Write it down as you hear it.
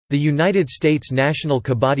The United States national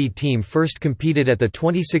kabaddi team first competed at the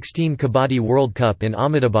 2016 Kabaddi World Cup in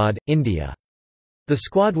Ahmedabad, India. The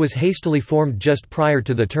squad was hastily formed just prior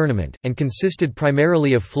to the tournament, and consisted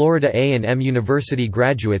primarily of Florida A&M University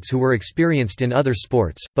graduates who were experienced in other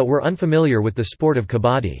sports, but were unfamiliar with the sport of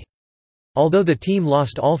kabaddi. Although the team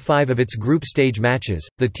lost all 5 of its group stage matches,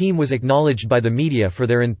 the team was acknowledged by the media for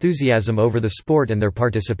their enthusiasm over the sport and their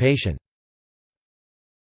participation.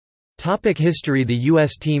 History. The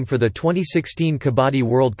U.S. team for the 2016 Kabaddi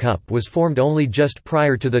World Cup was formed only just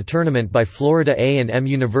prior to the tournament by Florida A&M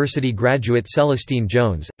University graduate Celestine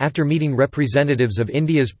Jones, after meeting representatives of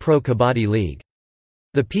India's Pro Kabaddi League.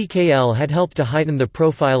 The PKL had helped to heighten the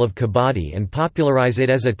profile of kabaddi and popularize it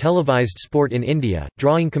as a televised sport in India,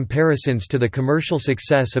 drawing comparisons to the commercial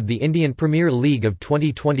success of the Indian Premier League of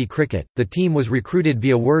 2020 cricket. The team was recruited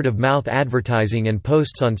via word-of-mouth advertising and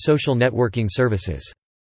posts on social networking services.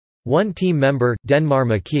 One team member, Denmar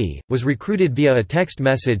McKee, was recruited via a text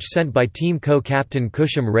message sent by team co-captain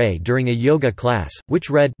Kusham Ray during a yoga class,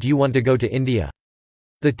 which read, "Do you want to go to India?"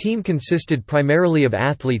 The team consisted primarily of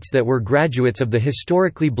athletes that were graduates of the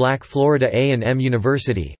historically black Florida A&M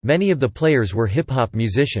University. Many of the players were hip-hop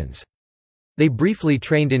musicians. They briefly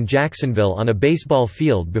trained in Jacksonville on a baseball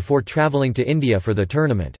field before traveling to India for the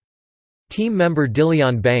tournament. Team member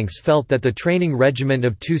Dilian Banks felt that the training regimen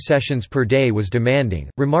of 2 sessions per day was demanding,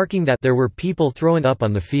 remarking that there were people throwing up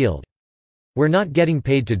on the field. "We're not getting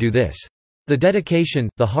paid to do this." The dedication,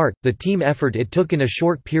 the heart, the team effort it took in a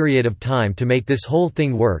short period of time to make this whole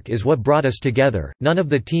thing work is what brought us together. None of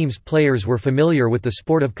the team's players were familiar with the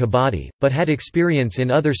sport of kabaddi, but had experience in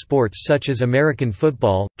other sports such as American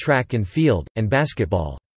football, track and field, and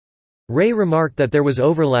basketball. Ray remarked that there was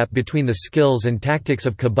overlap between the skills and tactics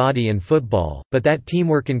of kabaddi and football, but that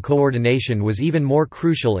teamwork and coordination was even more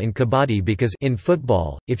crucial in kabaddi because in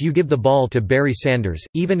football, if you give the ball to Barry Sanders,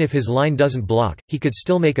 even if his line doesn't block, he could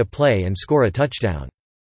still make a play and score a touchdown.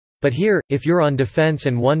 But here, if you're on defense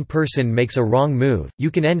and one person makes a wrong move,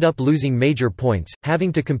 you can end up losing major points,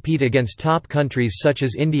 having to compete against top countries such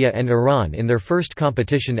as India and Iran in their first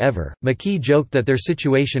competition ever. McKee joked that their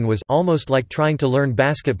situation was almost like trying to learn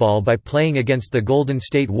basketball by playing against the Golden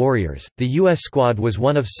State Warriors. The U.S. squad was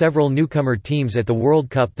one of several newcomer teams at the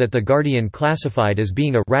World Cup that The Guardian classified as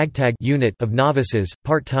being a ragtag unit of novices,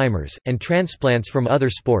 part-timers, and transplants from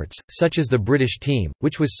other sports, such as the British team,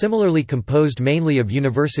 which was similarly composed mainly of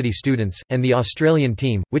university students, and the Australian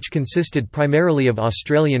team, which consisted primarily of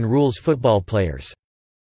Australian rules football players.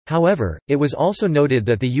 However, it was also noted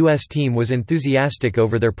that the U.S. team was enthusiastic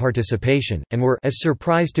over their participation, and were as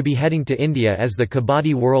surprised to be heading to India as the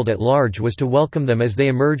kabaddi world at large was to welcome them as they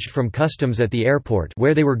emerged from customs at the airport,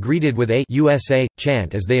 where they were greeted with a USA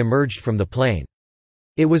chant as they emerged from the plane.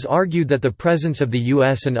 It was argued that the presence of the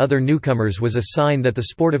U.S. and other newcomers was a sign that the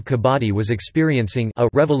sport of kabaddi was experiencing a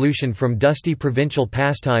revolution from dusty provincial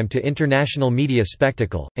pastime to international media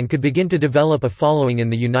spectacle, and could begin to develop a following in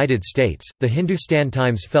the United States. The Hindustan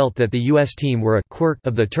Times felt that the U.S. team were a quirk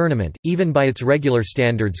of the tournament, even by its regular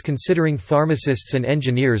standards, considering pharmacists and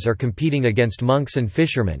engineers are competing against monks and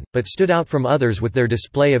fishermen, but stood out from others with their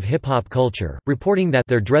display of hip-hop culture, reporting that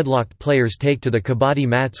their dreadlocked players take to the kabaddi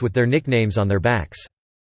mats with their nicknames on their backs.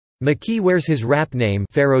 McKee wears his rap name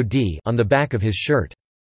Pharaoh D on the back of his shirt.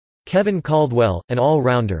 Kevin Caldwell, an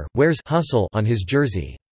all-rounder, wears Hustle on his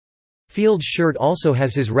jersey. Field's shirt also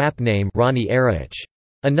has his rap name Ronnie Araich.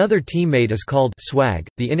 Another teammate is called Swag.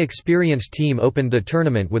 The inexperienced team opened the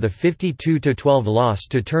tournament with a 52-12 loss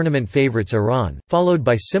to tournament favorites Iran, followed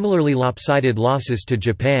by similarly lopsided losses to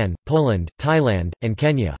Japan, Poland, Thailand, and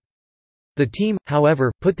Kenya. The team, however,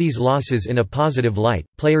 put these losses in a positive light.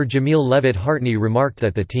 Player Jamil Levitt-Hartney remarked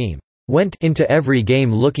that the team went into every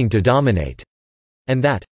game looking to dominate, and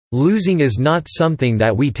that losing is not something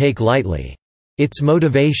that we take lightly. It's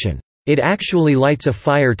motivation. It actually lights a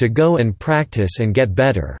fire to go and practice and get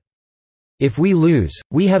better. If we lose,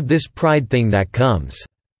 we have this pride thing that comes.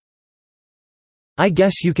 I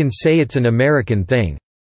guess you can say it's an American thing.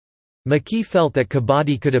 McKee felt that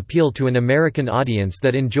kabaddi could appeal to an American audience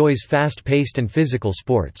that enjoys fast-paced and physical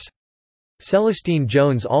sports. Celestine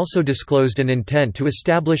Jones also disclosed an intent to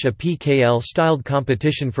establish a PKL-styled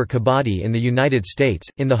competition for kabaddi in the United States,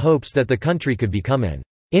 in the hopes that the country could become an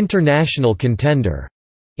international contender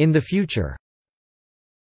in the future.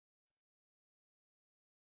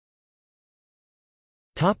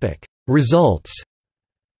 Results.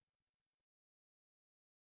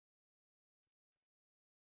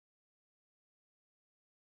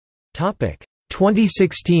 Topic: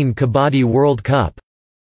 2016 Kabaddi World Cup.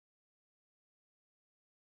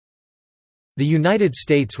 The United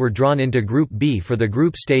States were drawn into Group B for the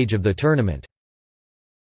group stage of the tournament.